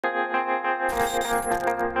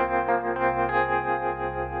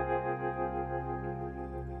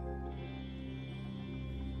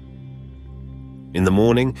In the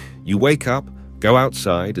morning, you wake up, go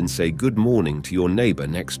outside and say good morning to your neighbor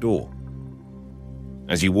next door.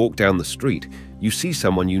 As you walk down the street, you see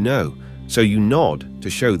someone you know, so you nod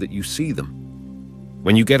to show that you see them.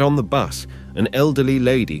 When you get on the bus, an elderly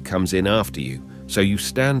lady comes in after you, so you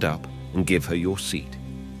stand up and give her your seat.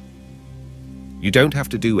 You don't have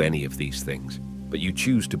to do any of these things, but you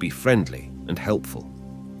choose to be friendly and helpful.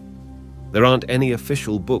 There aren't any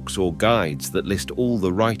official books or guides that list all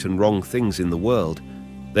the right and wrong things in the world.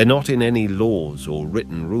 They're not in any laws or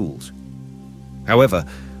written rules. However,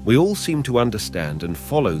 we all seem to understand and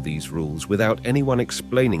follow these rules without anyone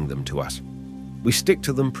explaining them to us. We stick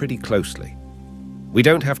to them pretty closely. We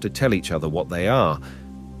don't have to tell each other what they are,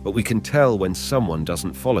 but we can tell when someone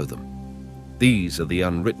doesn't follow them. These are the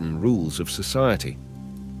unwritten rules of society.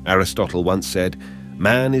 Aristotle once said,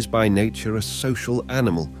 "Man is by nature a social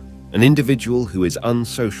animal. An individual who is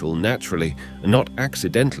unsocial naturally and not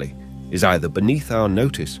accidentally is either beneath our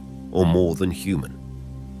notice or more than human."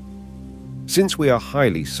 Since we are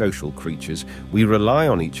highly social creatures, we rely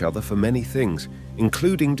on each other for many things,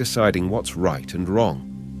 including deciding what's right and wrong.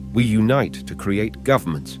 We unite to create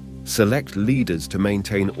governments, select leaders to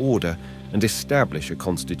maintain order, and establish a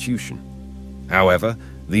constitution. However,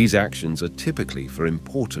 these actions are typically for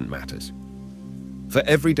important matters. For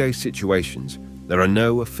everyday situations, there are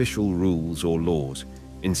no official rules or laws.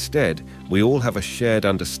 Instead, we all have a shared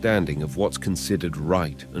understanding of what's considered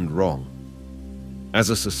right and wrong. As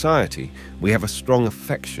a society, we have a strong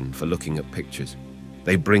affection for looking at pictures.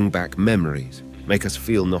 They bring back memories, make us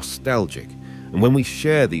feel nostalgic, and when we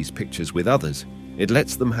share these pictures with others, it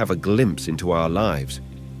lets them have a glimpse into our lives.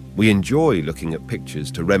 We enjoy looking at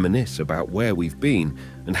pictures to reminisce about where we've been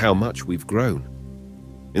and how much we've grown.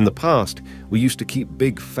 In the past, we used to keep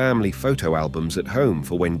big family photo albums at home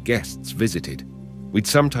for when guests visited. We'd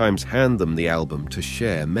sometimes hand them the album to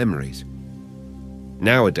share memories.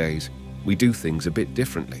 Nowadays, we do things a bit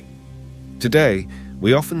differently. Today,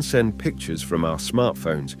 we often send pictures from our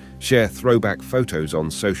smartphones, share throwback photos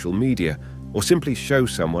on social media, or simply show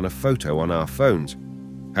someone a photo on our phones.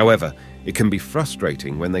 However, it can be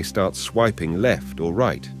frustrating when they start swiping left or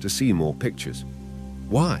right to see more pictures.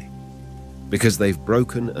 Why? Because they've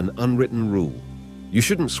broken an unwritten rule. You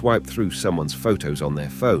shouldn't swipe through someone's photos on their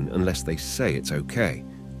phone unless they say it's okay.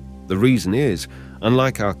 The reason is,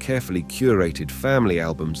 unlike our carefully curated family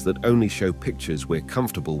albums that only show pictures we're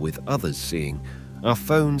comfortable with others seeing, our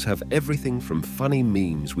phones have everything from funny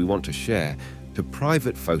memes we want to share to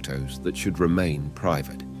private photos that should remain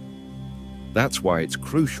private. That's why it's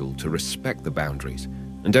crucial to respect the boundaries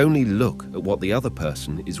and only look at what the other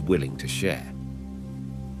person is willing to share.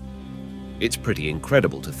 It's pretty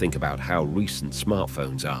incredible to think about how recent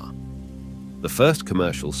smartphones are. The first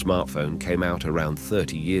commercial smartphone came out around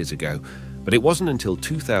 30 years ago, but it wasn't until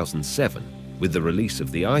 2007, with the release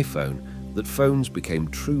of the iPhone, that phones became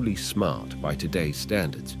truly smart by today's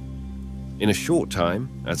standards. In a short time,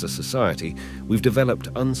 as a society, we've developed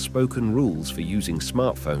unspoken rules for using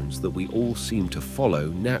smartphones that we all seem to follow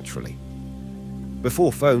naturally.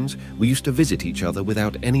 Before phones, we used to visit each other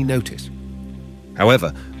without any notice.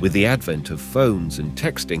 However, with the advent of phones and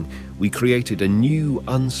texting, we created a new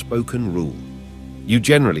unspoken rule. You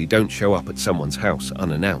generally don't show up at someone's house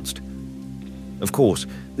unannounced. Of course,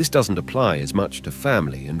 this doesn't apply as much to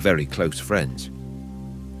family and very close friends.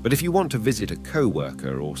 But if you want to visit a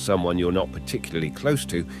co-worker or someone you're not particularly close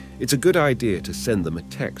to, it's a good idea to send them a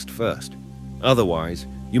text first. Otherwise,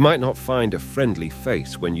 you might not find a friendly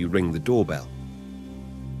face when you ring the doorbell.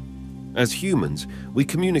 As humans, we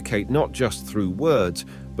communicate not just through words,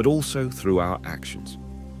 but also through our actions.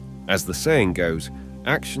 As the saying goes,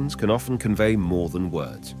 actions can often convey more than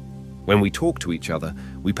words. When we talk to each other,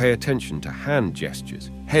 we pay attention to hand gestures,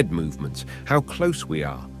 head movements, how close we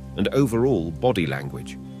are, and overall body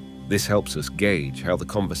language. This helps us gauge how the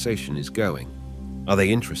conversation is going. Are they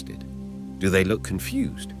interested? Do they look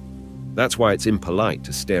confused? That's why it's impolite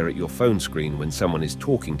to stare at your phone screen when someone is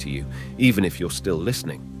talking to you, even if you're still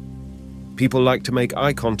listening. People like to make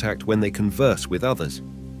eye contact when they converse with others.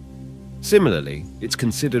 Similarly, it's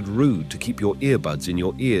considered rude to keep your earbuds in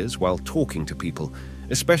your ears while talking to people,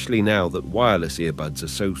 especially now that wireless earbuds are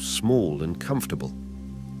so small and comfortable.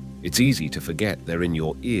 It's easy to forget they're in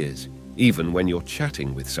your ears, even when you're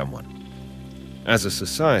chatting with someone. As a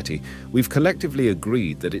society, we've collectively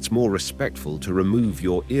agreed that it's more respectful to remove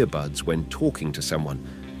your earbuds when talking to someone,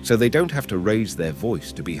 so they don't have to raise their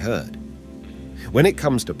voice to be heard. When it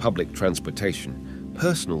comes to public transportation,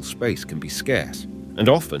 personal space can be scarce, and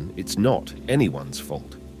often it's not anyone's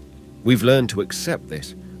fault. We've learned to accept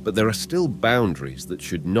this, but there are still boundaries that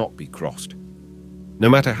should not be crossed. No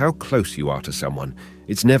matter how close you are to someone,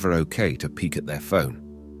 it's never okay to peek at their phone.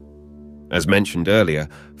 As mentioned earlier,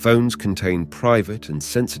 phones contain private and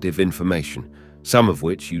sensitive information, some of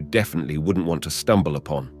which you definitely wouldn't want to stumble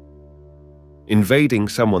upon. Invading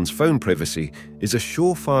someone's phone privacy is a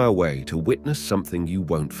surefire way to witness something you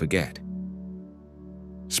won't forget.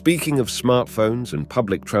 Speaking of smartphones and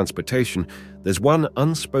public transportation, there's one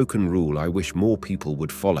unspoken rule I wish more people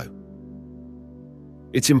would follow.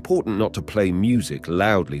 It's important not to play music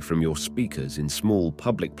loudly from your speakers in small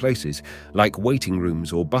public places like waiting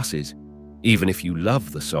rooms or buses. Even if you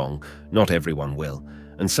love the song, not everyone will,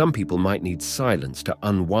 and some people might need silence to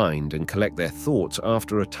unwind and collect their thoughts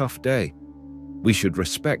after a tough day. We should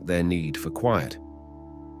respect their need for quiet.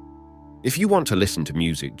 If you want to listen to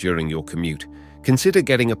music during your commute, consider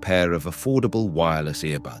getting a pair of affordable wireless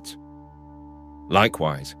earbuds.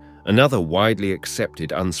 Likewise, another widely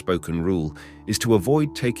accepted unspoken rule is to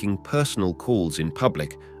avoid taking personal calls in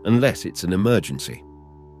public unless it's an emergency.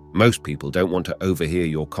 Most people don't want to overhear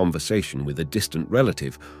your conversation with a distant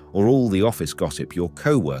relative or all the office gossip your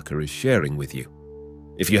co-worker is sharing with you.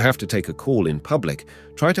 If you have to take a call in public,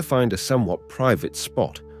 try to find a somewhat private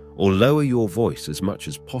spot or lower your voice as much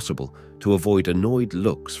as possible to avoid annoyed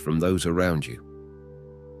looks from those around you.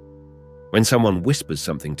 When someone whispers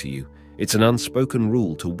something to you, it's an unspoken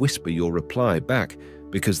rule to whisper your reply back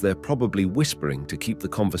because they're probably whispering to keep the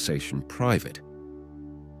conversation private.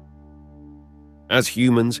 As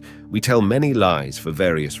humans, we tell many lies for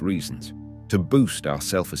various reasons: to boost our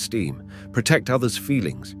self-esteem, protect others'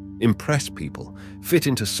 feelings, impress people, fit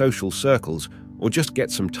into social circles, or just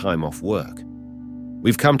get some time off work.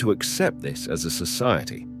 We've come to accept this as a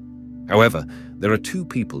society. However, there are two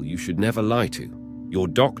people you should never lie to: your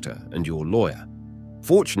doctor and your lawyer.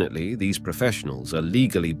 Fortunately, these professionals are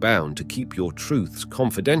legally bound to keep your truths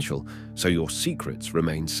confidential, so your secrets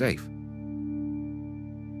remain safe.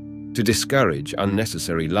 To discourage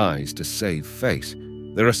unnecessary lies to save face,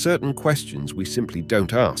 there are certain questions we simply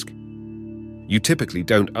don't ask. You typically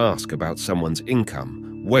don't ask about someone's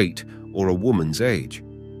income, weight, or a woman's age.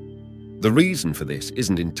 The reason for this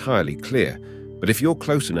isn't entirely clear, but if you're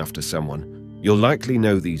close enough to someone, you'll likely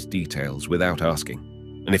know these details without asking.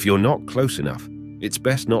 And if you're not close enough, it's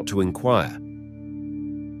best not to inquire.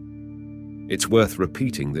 It's worth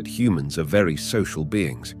repeating that humans are very social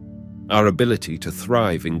beings. Our ability to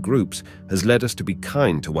thrive in groups has led us to be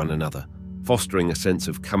kind to one another, fostering a sense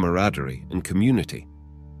of camaraderie and community.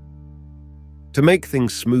 To make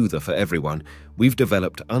things smoother for everyone, we've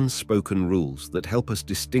developed unspoken rules that help us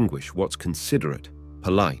distinguish what's considerate,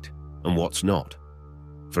 polite, and what's not.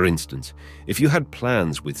 For instance, if you had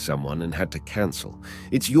plans with someone and had to cancel,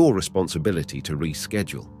 it's your responsibility to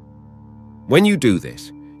reschedule. When you do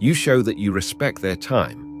this, you show that you respect their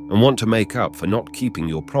time and want to make up for not keeping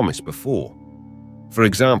your promise before. For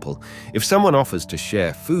example, if someone offers to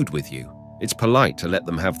share food with you, it's polite to let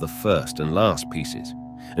them have the first and last pieces.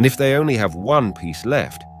 And if they only have one piece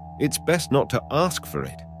left, it's best not to ask for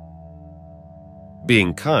it.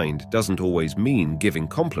 Being kind doesn't always mean giving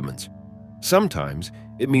compliments. Sometimes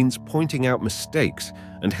it means pointing out mistakes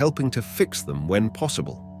and helping to fix them when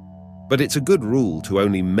possible. But it's a good rule to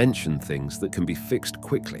only mention things that can be fixed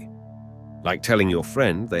quickly, like telling your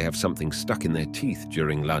friend they have something stuck in their teeth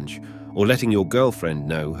during lunch, or letting your girlfriend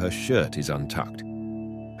know her shirt is untucked.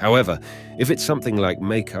 However, if it's something like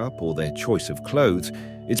makeup or their choice of clothes,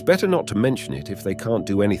 it's better not to mention it if they can't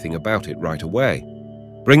do anything about it right away.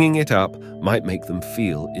 Bringing it up might make them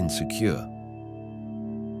feel insecure.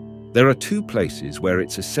 There are two places where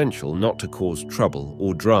it's essential not to cause trouble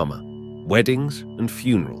or drama: weddings and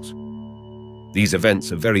funerals. These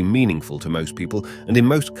events are very meaningful to most people and in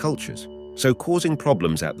most cultures, so causing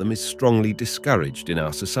problems at them is strongly discouraged in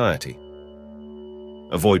our society.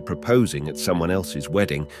 Avoid proposing at someone else's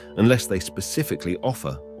wedding unless they specifically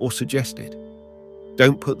offer or suggest it.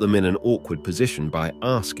 Don't put them in an awkward position by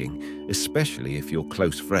asking, especially if you're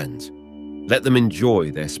close friends. Let them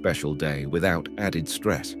enjoy their special day without added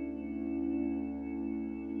stress.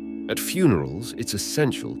 At funerals, it's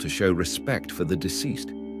essential to show respect for the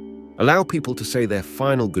deceased. Allow people to say their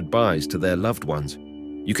final goodbyes to their loved ones.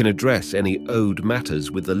 You can address any owed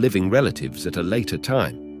matters with the living relatives at a later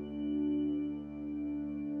time.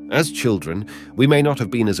 As children, we may not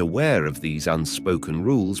have been as aware of these unspoken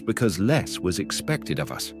rules because less was expected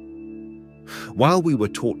of us. While we were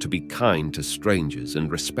taught to be kind to strangers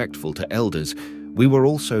and respectful to elders, we were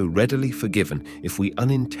also readily forgiven if we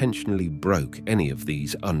unintentionally broke any of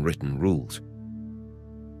these unwritten rules.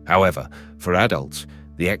 However, for adults,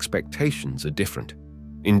 the expectations are different.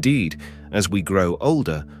 Indeed, as we grow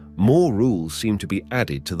older, more rules seem to be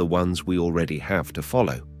added to the ones we already have to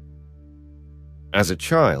follow. As a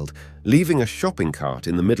child, leaving a shopping cart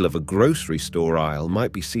in the middle of a grocery store aisle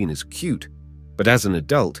might be seen as cute, but as an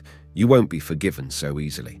adult, you won't be forgiven so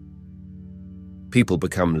easily. People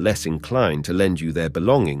become less inclined to lend you their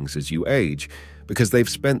belongings as you age because they've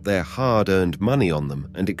spent their hard-earned money on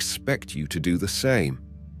them and expect you to do the same.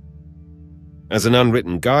 As an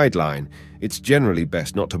unwritten guideline, it's generally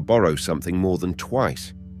best not to borrow something more than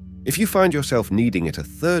twice. If you find yourself needing it a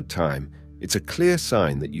third time, it's a clear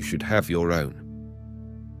sign that you should have your own.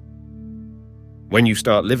 When you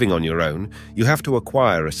start living on your own, you have to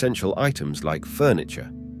acquire essential items like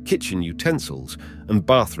furniture, kitchen utensils, and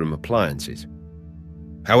bathroom appliances.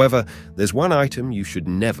 However, there's one item you should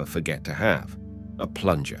never forget to have: a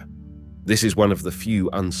plunger. This is one of the few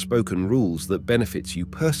unspoken rules that benefits you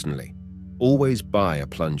personally. Always buy a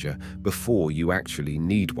plunger before you actually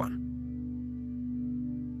need one.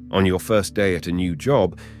 On your first day at a new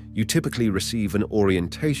job, you typically receive an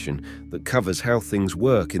orientation that covers how things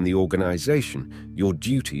work in the organization, your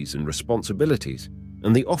duties and responsibilities,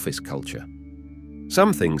 and the office culture.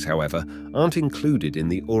 Some things, however, aren't included in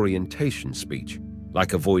the orientation speech,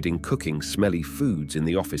 like avoiding cooking smelly foods in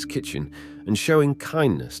the office kitchen and showing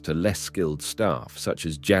kindness to less skilled staff, such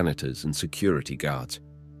as janitors and security guards.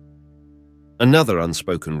 Another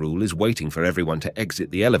unspoken rule is waiting for everyone to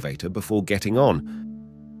exit the elevator before getting on.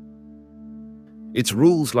 It's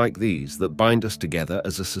rules like these that bind us together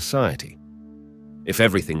as a society. If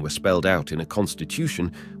everything were spelled out in a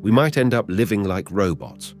constitution, we might end up living like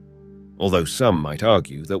robots, although some might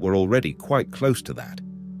argue that we're already quite close to that.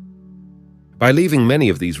 By leaving many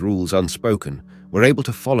of these rules unspoken, we're able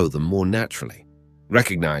to follow them more naturally,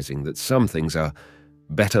 recognizing that some things are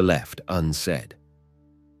better left unsaid.